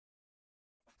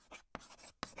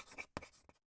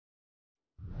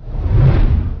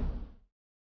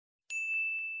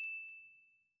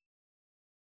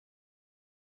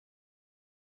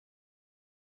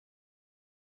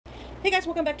Hey guys,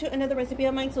 welcome back to another recipe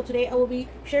of mine. So today I will be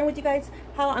sharing with you guys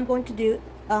how I'm going to do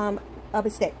a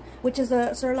bistec, which is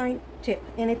a sirloin tip,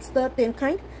 and it's the thin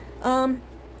kind. Let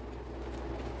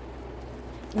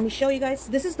me show you guys.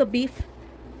 This is the beef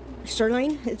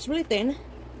sirloin. It's really thin,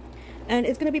 and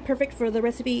it's going to be perfect for the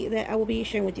recipe that I will be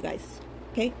sharing with you guys.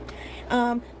 Okay,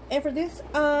 and for this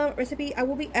recipe I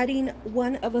will be adding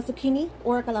one of a zucchini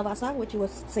or a calabaza, which you would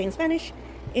say in Spanish,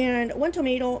 and one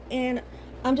tomato, and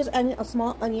I'm just adding a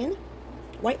small onion,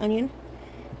 white onion,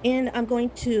 and I'm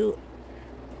going to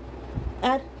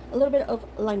add a little bit of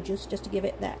lime juice just to give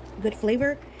it that good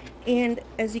flavor. And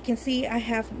as you can see, I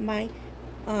have my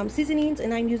seasonings,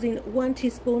 and I'm using 1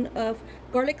 teaspoon of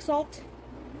garlic salt.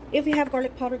 If you have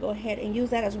garlic powder, go ahead and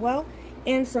use that as well,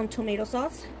 and some tomato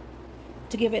sauce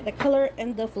to give it the color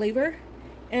and the flavor,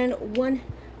 and 1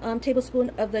 tablespoon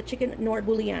of the chicken nor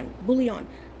bullion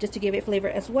just to give it flavor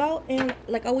as well. And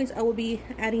like always, I will be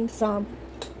adding some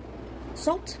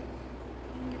salt,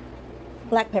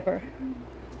 black pepper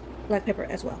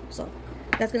as well. So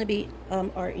that's going to be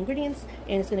our ingredients,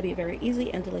 and it's going to be very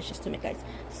easy and delicious to make, guys.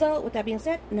 So with that being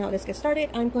said, now let's get started.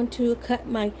 I'm going to cut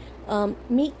my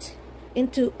meat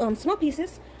into small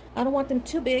pieces. I don't want them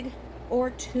too big or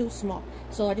too small,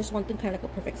 so I just want them kind of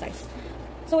like a perfect size.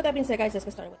 So with that being said, guys, let's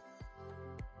get started with it.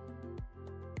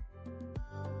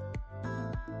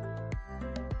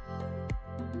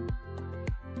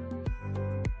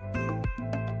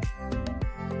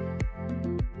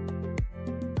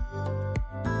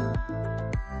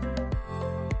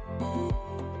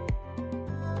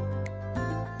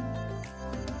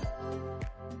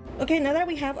 Okay, now that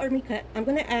we have our meat cut, I'm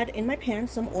going to add in my pan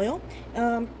some oil,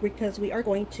 because we are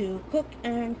going to cook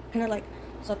and kind of like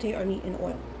saute our meat in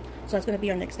oil. So that's going to be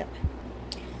our next step.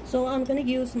 So I'm going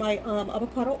to use my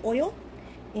avocado oil,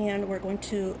 and we're going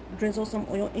to drizzle some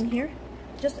oil in here,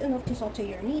 just enough to saute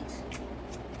your meat.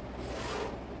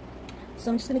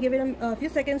 So I'm just going to give it a few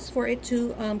seconds for it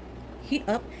to heat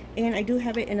up, and I do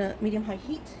have it in a medium-high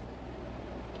heat.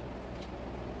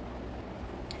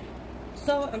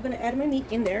 So I'm going to add my meat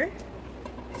in there.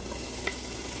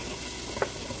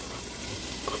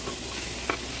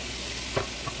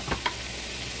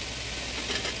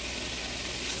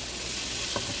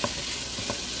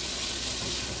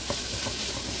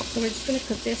 So we're just going to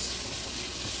cook this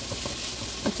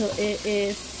until it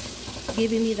is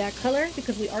giving me that color,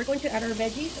 because we are going to add our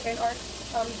veggies and our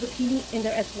zucchini in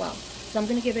there as well. So I'm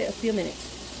going to give it a few minutes.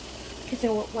 Okay,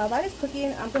 so while that is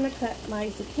cooking, I'm going to cut my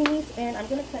zucchinis, and I'm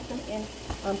going to cut them in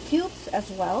cubes as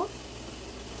well.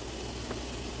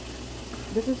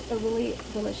 This is a really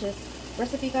delicious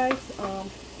recipe, guys,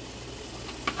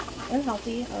 and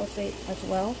healthy, I would say, as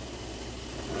well.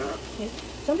 Okay,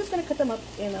 so I'm just going to cut them up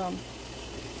in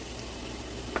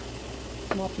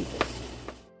small pieces.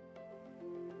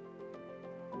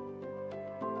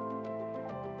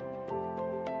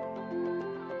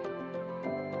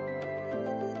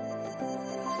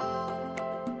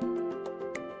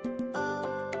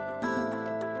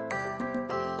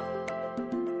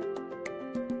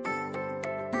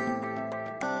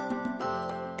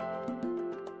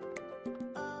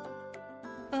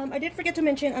 I did forget to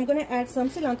mention, I'm going to add some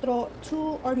cilantro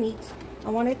to our meat. I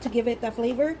want it to give it that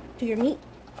flavor to your meat.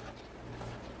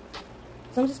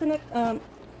 So I'm just going to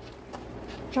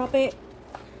chop it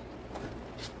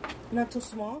not too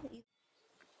small.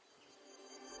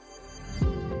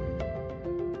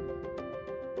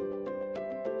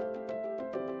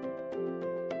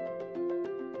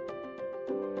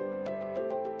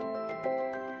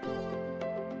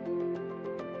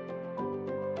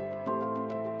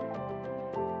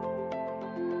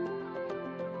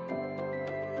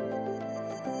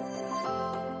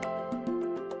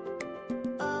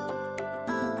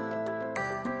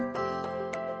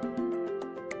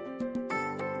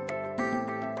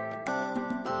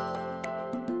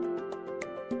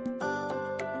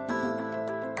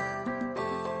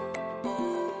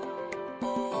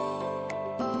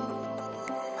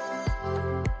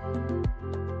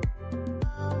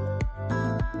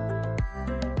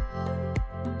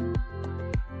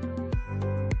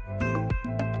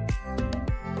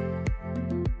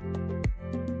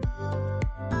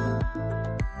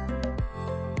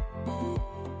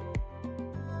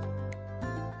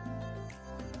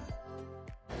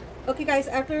 Okay, guys,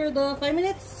 after the 5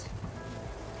 minutes,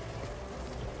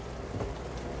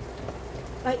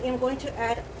 I am going to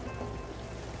add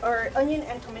our onion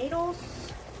and tomatoes.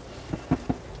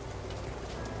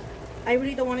 I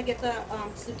really don't want to get the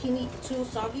zucchini too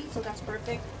soggy, so that's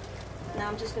perfect. Now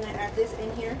I'm just going to add this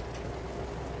in here.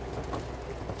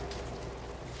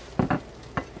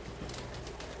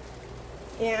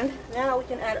 And now we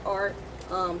can add our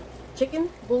chicken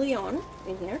bouillon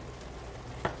in here,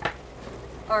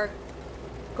 our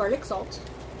garlic salt,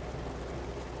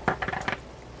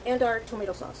 and our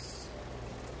tomato sauce.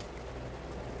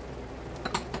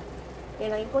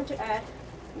 And I'm going to add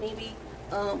maybe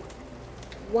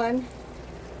 1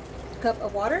 cup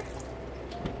of water,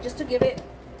 just to give it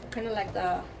kind of like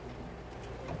the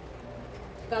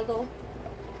caldo.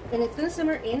 And it's going to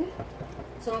simmer in,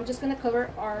 so I'm just going to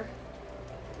cover our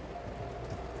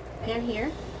pan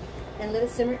here and let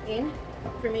it simmer in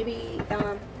for maybe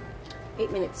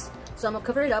 8 minutes. So I'm going to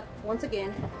cover it up once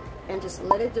again and just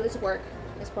let it do its work,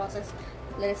 this process.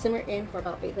 Let it simmer in for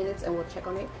about 8 minutes, and we'll check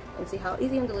on it and see how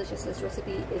easy and delicious this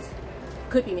recipe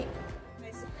could be made.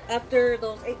 After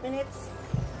those 8 minutes,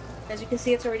 as you can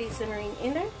see, it's already simmering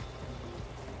in there.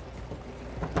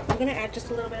 I'm going to add just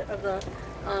a little bit of the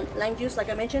lime juice, like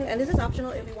I mentioned, and this is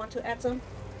optional if you want to add some.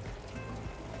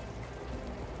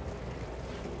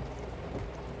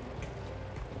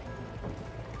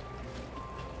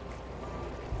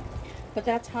 But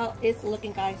that's how it's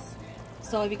looking, guys.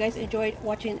 So if you guys enjoyed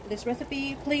watching this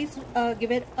recipe, please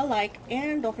give it a like,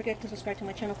 and don't forget to subscribe to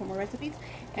my channel for more recipes,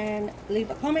 and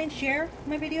leave a comment, share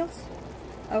my videos.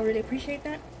 I would really appreciate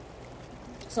that.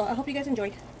 So I hope you guys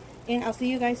enjoyed, and I'll see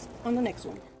you guys on the next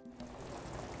one.